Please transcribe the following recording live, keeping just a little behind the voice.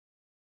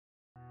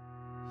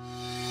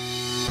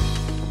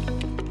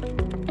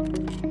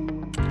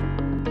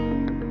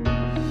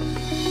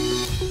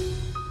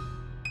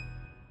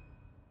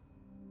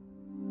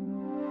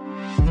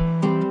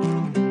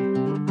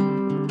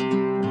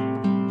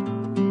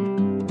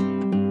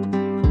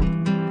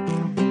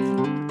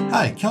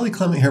Hi,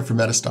 Clement here for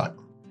MetaStock.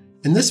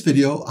 In this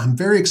video, I'm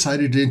very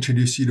excited to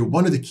introduce you to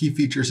one of the key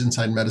features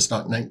inside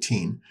MetaStock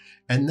 19,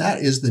 and that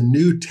is the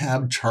new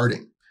tab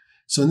charting.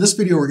 So in this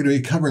video, we're going to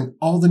be covering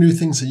all the new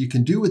things that you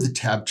can do with the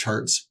tab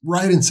charts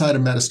right inside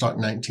of MetaStock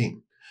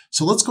 19.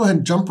 So let's go ahead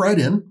and jump right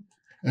in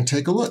and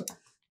take a look.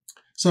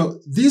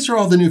 So these are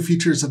all the new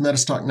features of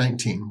MetaStock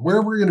 19.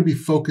 Where we're going to be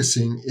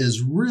focusing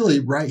is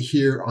really right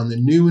here on the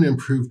new and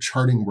improved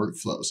charting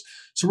workflows.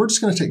 So we're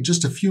just going to take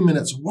just a few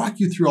minutes, walk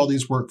you through all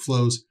these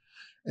workflows,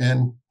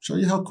 and show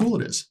you how cool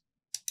it is.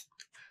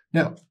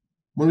 Now,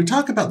 when we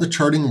talk about the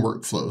charting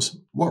workflows,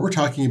 what we're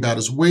talking about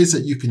is ways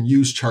that you can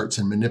use charts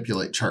and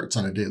manipulate charts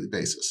on a daily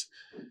basis.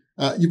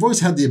 You've always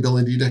had the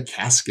ability to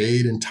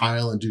cascade and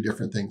tile and do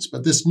different things,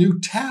 but this new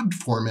tabbed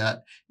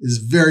format is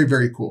very,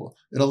 very cool.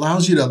 It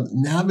allows you to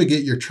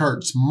navigate your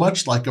charts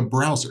much like a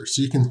browser.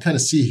 So you can kind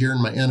of see here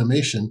in my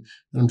animation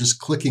that I'm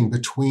just clicking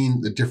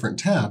between the different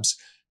tabs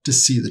to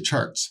see the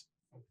charts.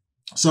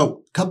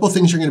 So a couple of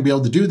things you're going to be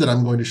able to do that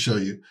I'm going to show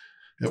you.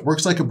 It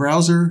works like a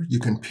browser. You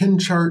can pin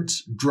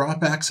charts,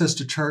 drop access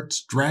to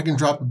charts, drag and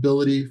drop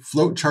ability,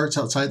 float charts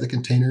outside the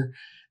container,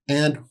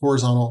 and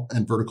horizontal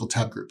and vertical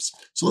tab groups.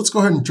 So let's go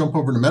ahead and jump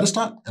over to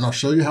MetaStock and I'll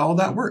show you how all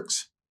that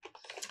works.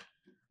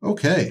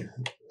 Okay,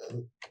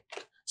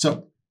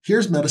 so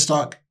here's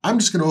MetaStock. I'm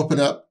just going to open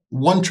up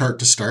one chart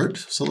to start.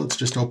 So let's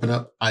just open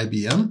up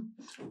IBM.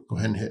 Go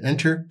ahead and hit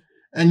enter,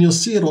 and you'll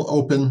see it'll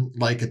open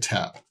like a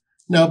tab.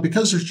 Now,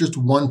 because there's just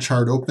one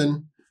chart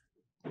open,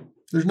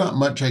 there's not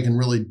much I can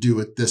really do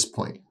at this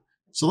point.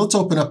 So let's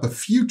open up a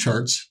few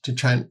charts to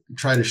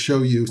try to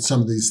show you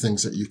some of these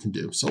things that you can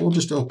do. So we'll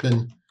just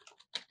open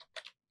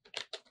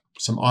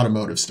some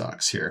automotive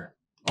stocks here,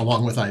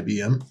 along with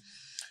IBM.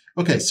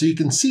 Okay, so you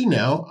can see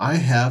now I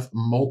have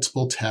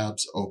multiple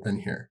tabs open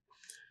here.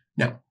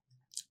 Now,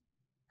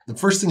 the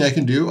first thing I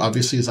can do,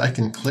 obviously, is I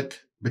can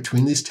click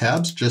between these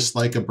tabs, just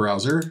like a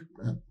browser,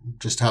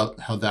 just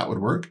how that would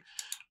work.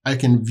 I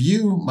can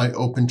view my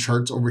open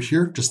charts over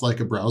here, just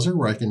like a browser,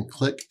 where I can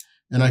click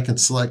and I can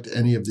select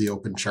any of the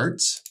open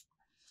charts.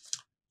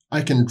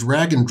 I can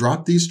drag and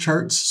drop these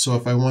charts. So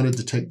if I wanted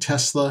to take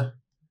Tesla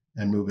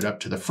and move it up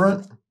to the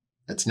front,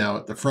 it's now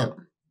at the front.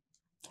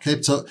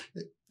 Okay, so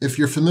if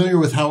you're familiar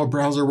with how a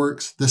browser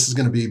works, this is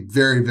going to be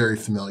very, very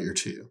familiar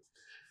to you.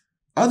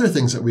 Other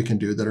things that we can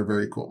do that are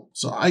very cool.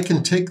 So I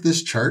can take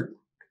this chart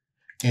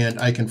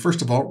and I can,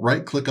 first of all,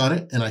 right click on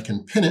it and I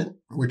can pin it,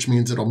 which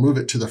means it'll move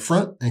it to the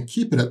front and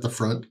keep it at the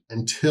front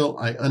until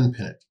I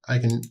unpin it. I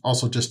can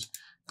also just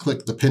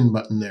click the pin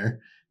button there,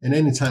 and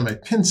anytime I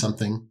pin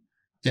something,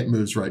 it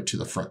moves right to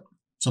the front.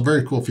 So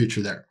very cool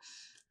feature there.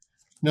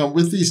 Now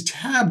with these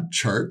tab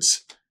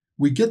charts,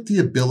 we get the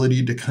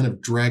ability to kind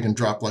of drag and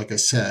drop, like I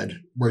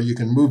said, where you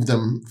can move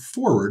them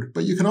forward,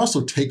 but you can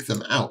also take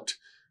them out,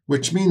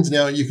 which means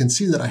now you can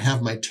see that I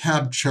have my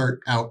tab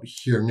chart out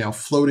here now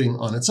floating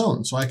on its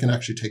own. So I can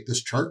actually take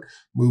this chart,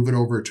 move it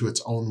over to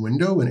its own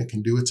window, and it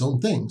can do its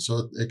own thing.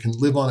 So it can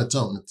live on its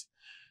own. It's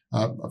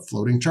a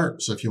floating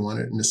chart. So if you want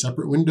it in a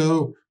separate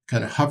window,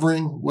 kind of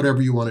hovering,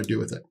 whatever you want to do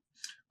with it.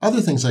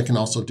 Other things I can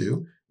also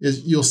do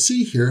is you'll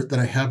see here that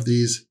I have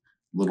these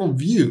little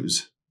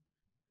views.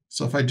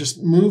 So if I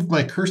just move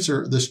my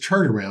cursor, this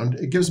chart around,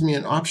 it gives me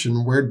an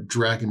option where to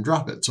drag and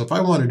drop it. So if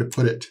I wanted to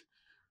put it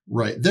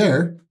right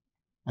there,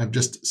 I've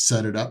just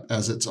set it up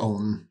as its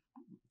own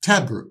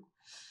tab group.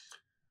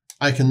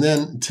 I can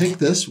then take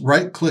this,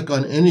 right click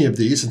on any of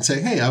these and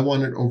say, hey, I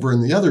want it over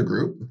in the other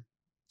group.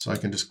 So I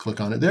can just click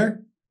on it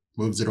there,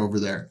 moves it over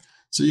there.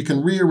 So you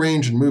can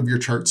rearrange and move your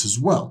charts as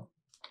well.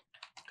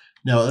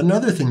 Now,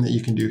 another thing that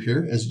you can do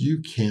here is you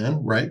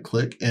can right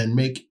click and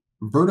make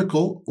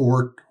vertical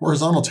or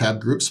horizontal tab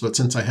groups, but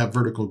since I have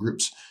vertical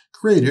groups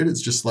created,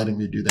 it's just letting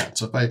me do that.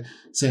 So if I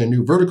say a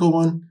new vertical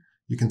one,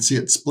 you can see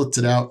it splits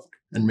it out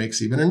and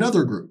makes even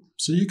another group.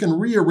 So you can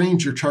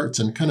rearrange your charts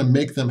and kind of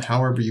make them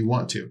however you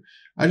want to.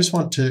 I just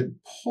want to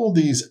pull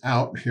these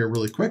out here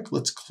really quick.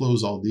 Let's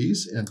close all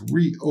these and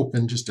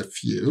reopen just a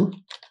few.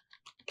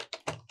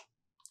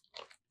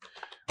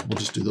 We'll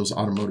just do those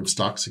automotive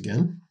stocks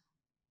again.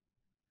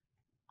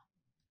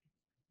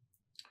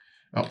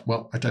 Oh,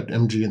 well, I typed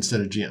MG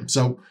instead of GM.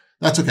 So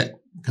that's okay,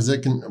 because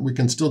we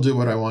can still do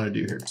what I want to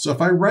do here. So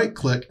if I right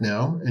click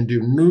now and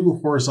do new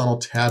horizontal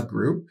tab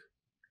group,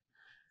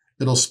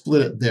 it'll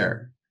split it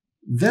there.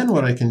 Then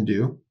what I can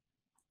do,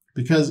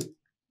 because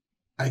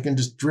I can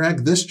just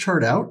drag this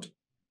chart out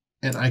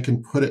and I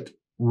can put it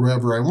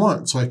wherever I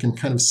want. So I can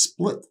kind of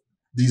split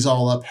these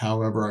all up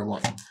however I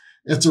want.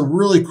 It's a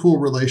really cool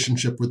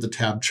relationship with the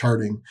tab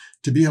charting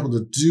to be able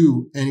to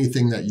do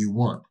anything that you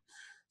want.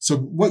 So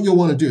what you'll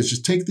want to do is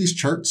just take these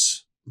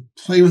charts,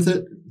 play with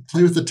it,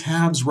 play with the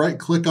tabs, right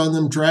click on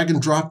them, drag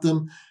and drop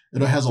them.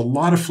 It has a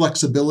lot of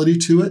flexibility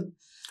to it.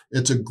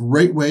 It's a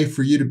great way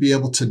for you to be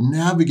able to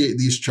navigate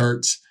these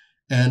charts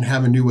and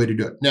have a new way to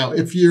do it. Now,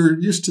 if you're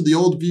used to the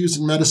old views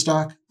in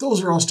MetaStock,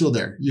 those are all still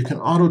there. You can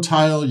auto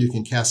tile, you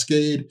can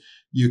cascade,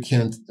 you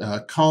can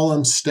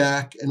column,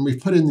 stack, and we've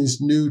put in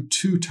these new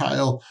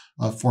 2-tile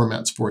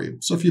formats for you.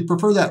 So if you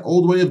prefer that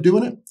old way of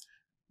doing it,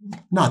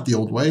 not the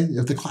old way,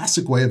 the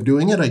classic way of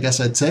doing it, I guess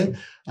I'd say,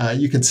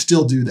 you can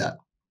still do that.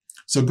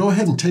 So go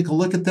ahead and take a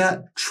look at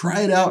that.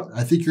 Try it out.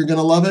 I think you're going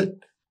to love it.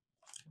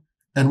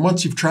 And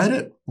once you've tried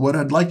it, what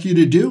I'd like you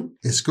to do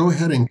is go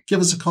ahead and give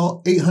us a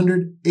call,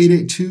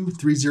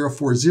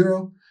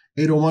 800-882-3040,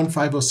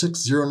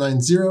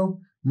 801-506-090,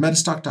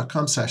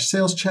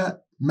 metastock.com/sales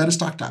chat,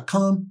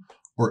 metastock.com,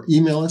 or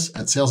email us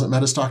at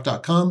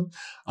sales@metastock.com.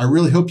 I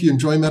really hope you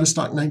enjoy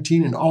MetaStock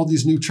 19 and all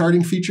these new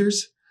charting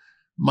features.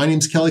 My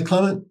name's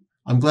Clement.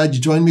 I'm glad you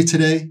joined me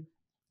today.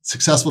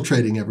 Successful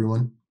trading,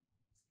 everyone.